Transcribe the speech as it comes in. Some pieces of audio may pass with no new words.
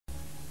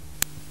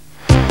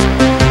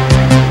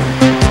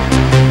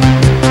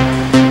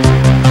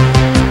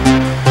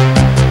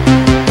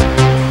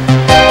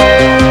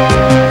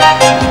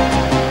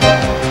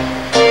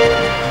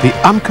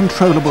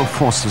uncontrollable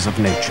forces of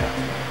nature.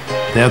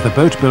 They're the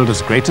boat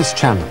builder's greatest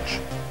challenge.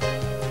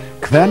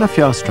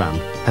 Fjellstrand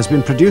has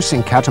been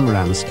producing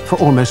catamarans for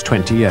almost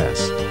 20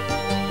 years.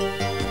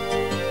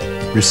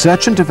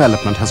 Research and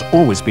development has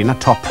always been a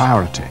top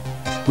priority,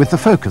 with the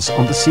focus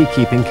on the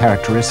seakeeping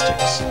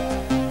characteristics.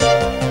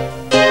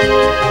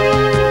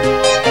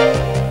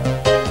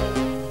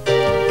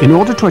 In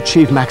order to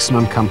achieve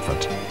maximum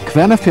comfort,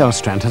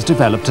 Fjellstrand has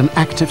developed an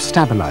active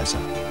stabilizer,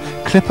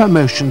 Clipper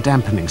Motion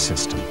Dampening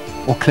System,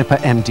 or Clipper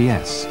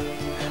MDS.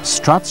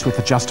 Struts with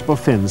adjustable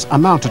fins are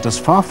mounted as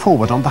far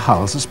forward on the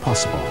hulls as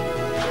possible,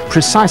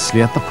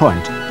 precisely at the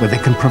point where they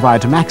can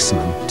provide a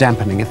maximum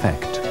dampening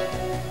effect.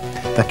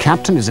 The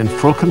captain is in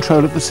full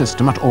control of the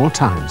system at all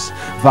times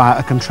via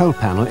a control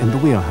panel in the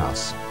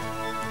wheelhouse.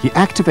 He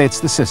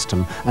activates the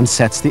system and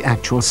sets the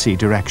actual sea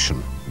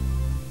direction.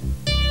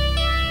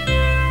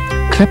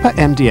 Clipper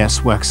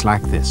MDS works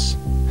like this.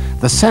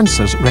 The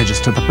sensors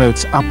register the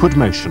boat's upward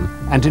motion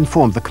and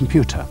inform the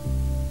computer.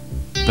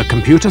 The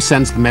computer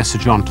sends the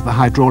message on to the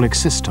hydraulic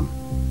system,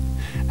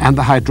 and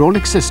the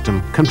hydraulic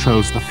system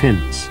controls the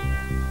fins.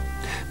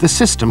 The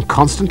system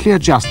constantly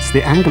adjusts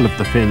the angle of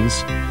the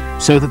fins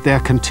so that they are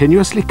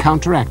continuously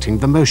counteracting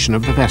the motion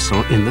of the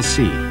vessel in the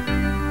sea.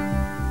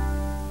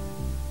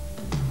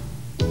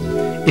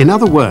 In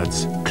other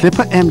words,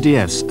 Clipper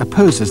MDS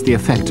opposes the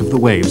effect of the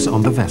waves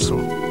on the vessel,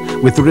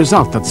 with the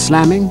result that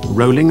slamming,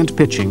 rolling and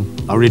pitching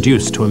are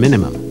reduced to a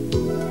minimum.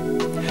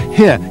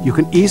 Here you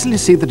can easily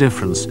see the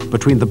difference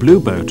between the blue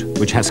boat,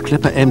 which has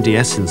Clipper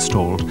MDS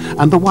installed,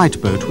 and the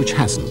white boat, which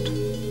hasn't.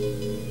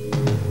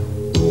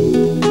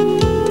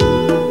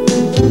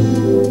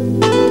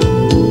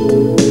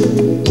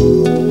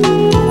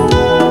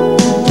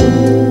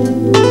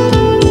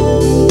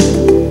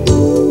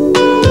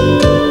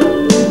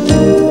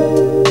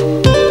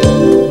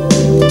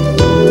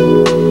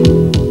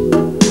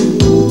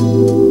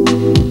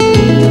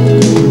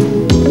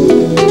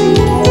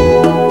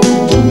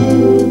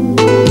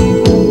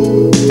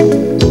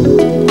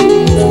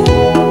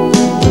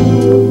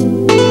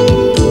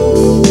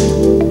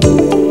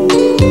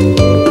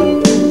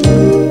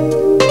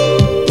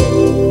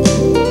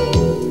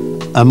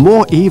 A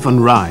more even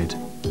ride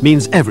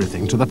means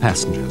everything to the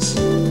passengers.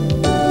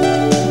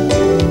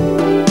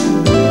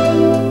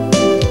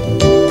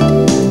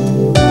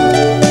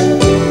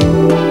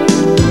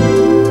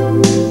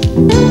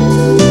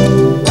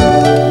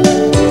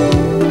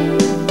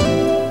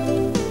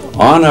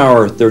 On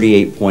our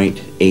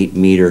 38.8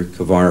 meter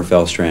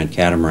Fjellstrand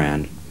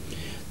catamaran,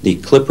 the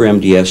Clipper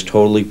MDS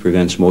totally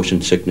prevents motion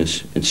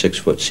sickness in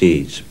 6-foot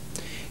seas.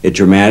 It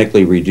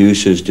dramatically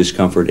reduces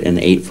discomfort in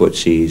 8-foot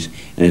seas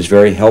and is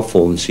very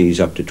helpful in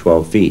seas up to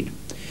 12 feet.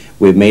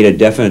 We've made a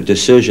definite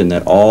decision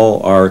that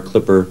all our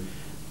Clipper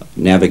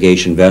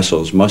navigation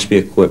vessels must be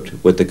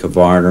equipped with the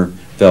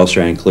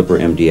Fjellstrand Clipper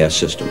MDS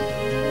system.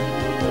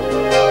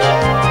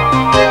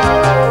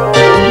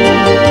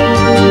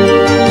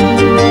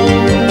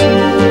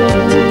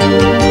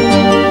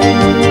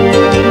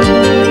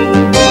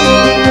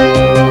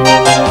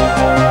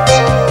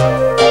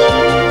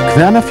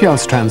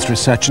 Fjellstrand's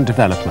research and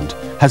development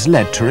has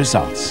led to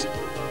results.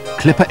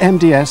 Clipper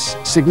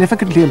MDS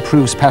significantly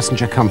improves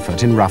passenger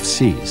comfort in rough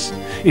seas.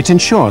 It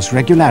ensures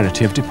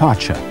regularity of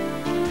departure.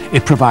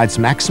 It provides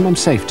maximum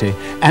safety,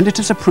 and it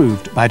is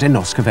approved by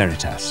Nosca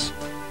Veritas.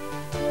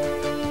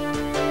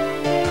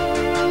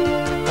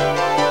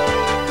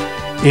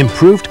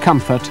 Improved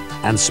comfort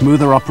and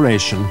smoother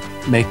operation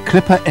make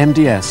Clipper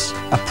MDS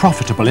a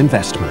profitable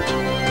investment.